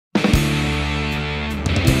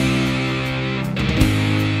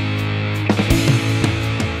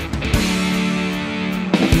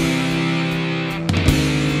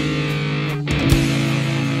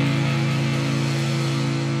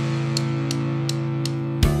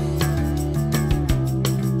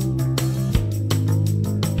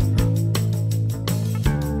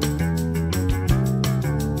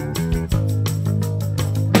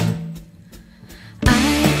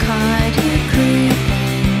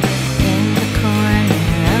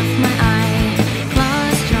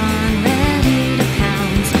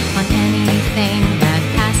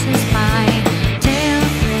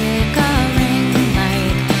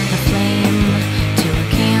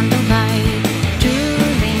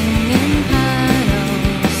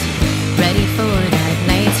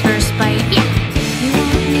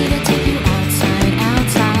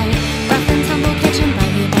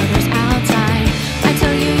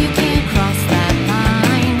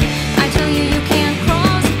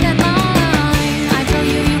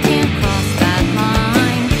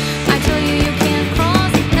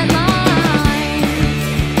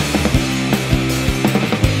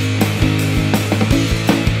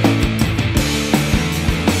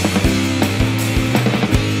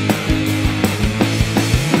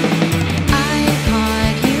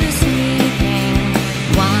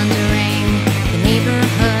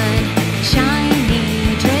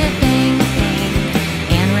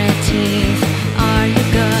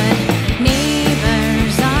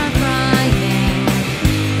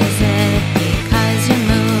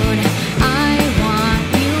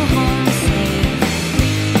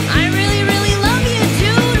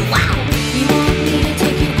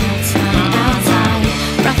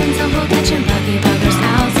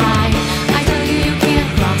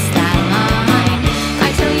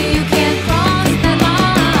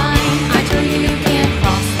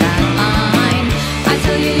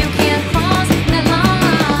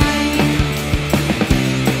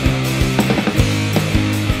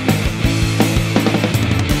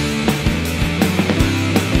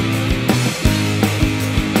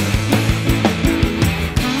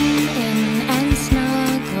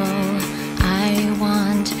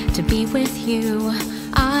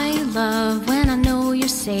love when I know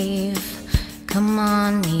you're safe. Come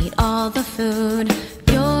on, eat all the food.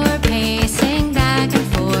 You're pacing back and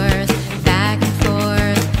forth, back and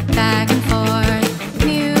forth, back and forth,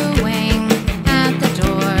 mewing at the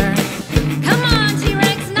door. Come on,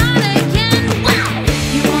 T-Rex, not again. Wow!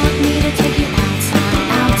 You want me to take you outside,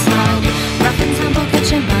 outside, rough and tumble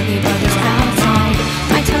kitchen buggy brothers outside.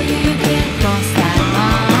 I tell you you can't cross that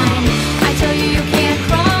line. I tell you you can't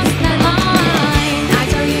cross that line. I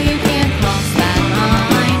tell you you can't cross that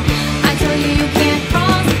line. I tell you you can't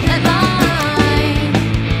cross that line.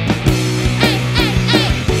 Hey, hey, hey.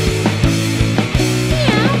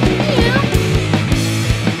 Meow, meow.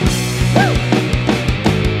 Woo!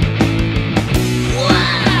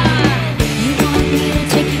 Wow! You want me to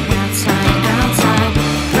take you outside, outside,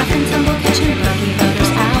 rough and tumble kitchen buggy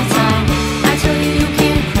brothers outside. I tell you you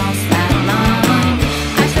can't cross that line.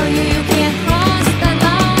 I tell you you can't cross that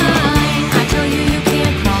line. I tell you you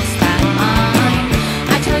can't cross that line.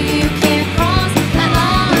 I tell you you can't cross that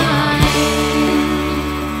line.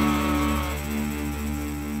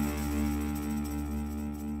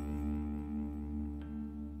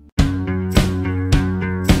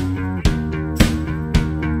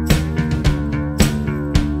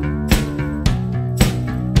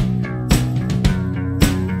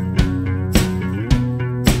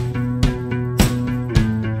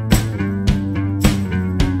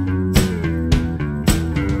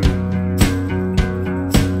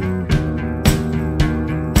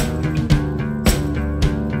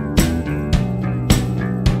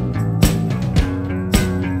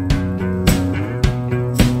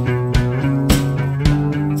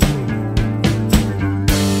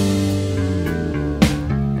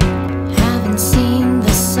 Haven't seen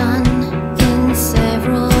the sun in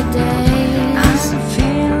several days. I'm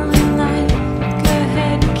feeling like a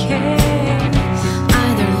head case.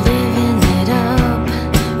 Either living it up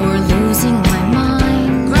or losing my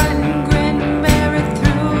mind. Grunt and grin, bear it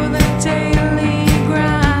through the daily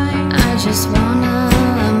grind. I just wanna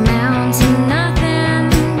amount to nothing.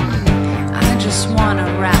 I just wanna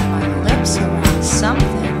wrap my lips around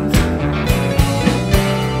something.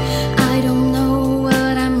 I don't know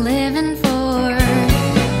what I'm living for.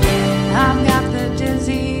 I've got the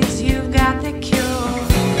disease, you've got the cure.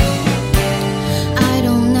 I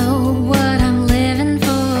don't know what I'm living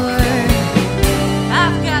for.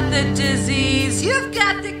 I've got the disease, you've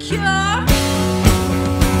got the cure.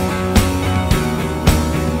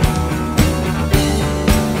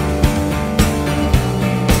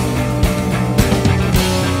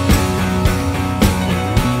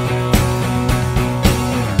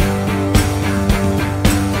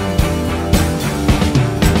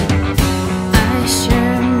 I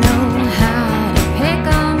sure know how to pick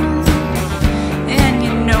 'em. And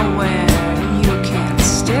you know where you can't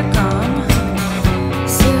stick 'em.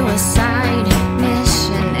 Suicide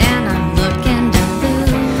mission, and I'm looking to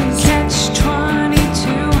lose. Catch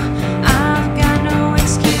 22, I've got no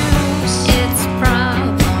excuse. It's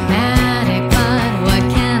problematic, but what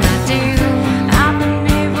can I do? I'm a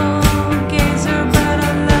navel gazer, but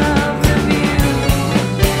I love the view.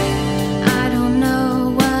 I don't know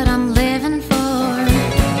what I'm living for.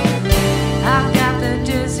 I've got the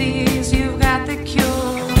disease, you've got the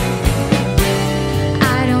cure.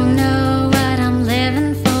 I don't know what I'm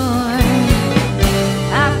living for.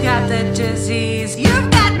 I've got the disease, you've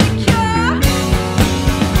got the cure.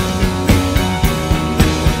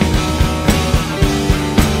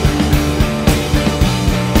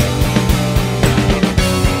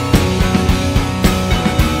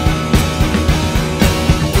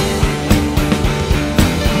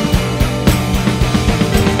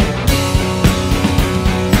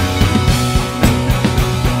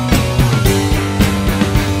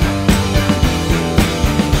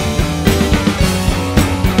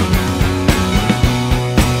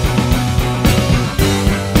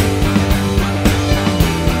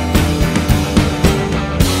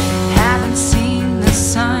 Haven't seen the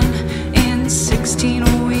sun in 16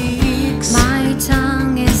 weeks. My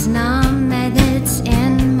tongue is numb and it's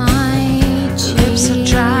in my Lips are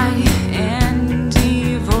cheeks. dry and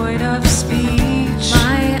devoid of speech.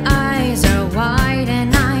 My eyes are wide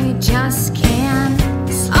and I just can't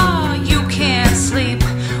sleep. Oh, you can't sleep.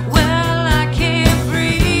 Well, I can't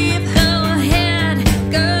breathe. Go ahead,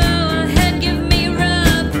 give me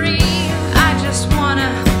reprieve. I just wanna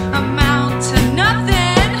amount to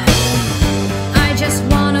nothing. I just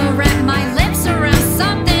wanna wrap my lips around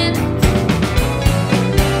something.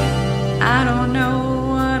 I don't know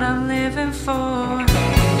what I'm living for.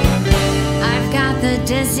 I've got the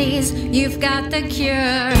disease, you've got the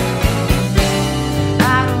cure.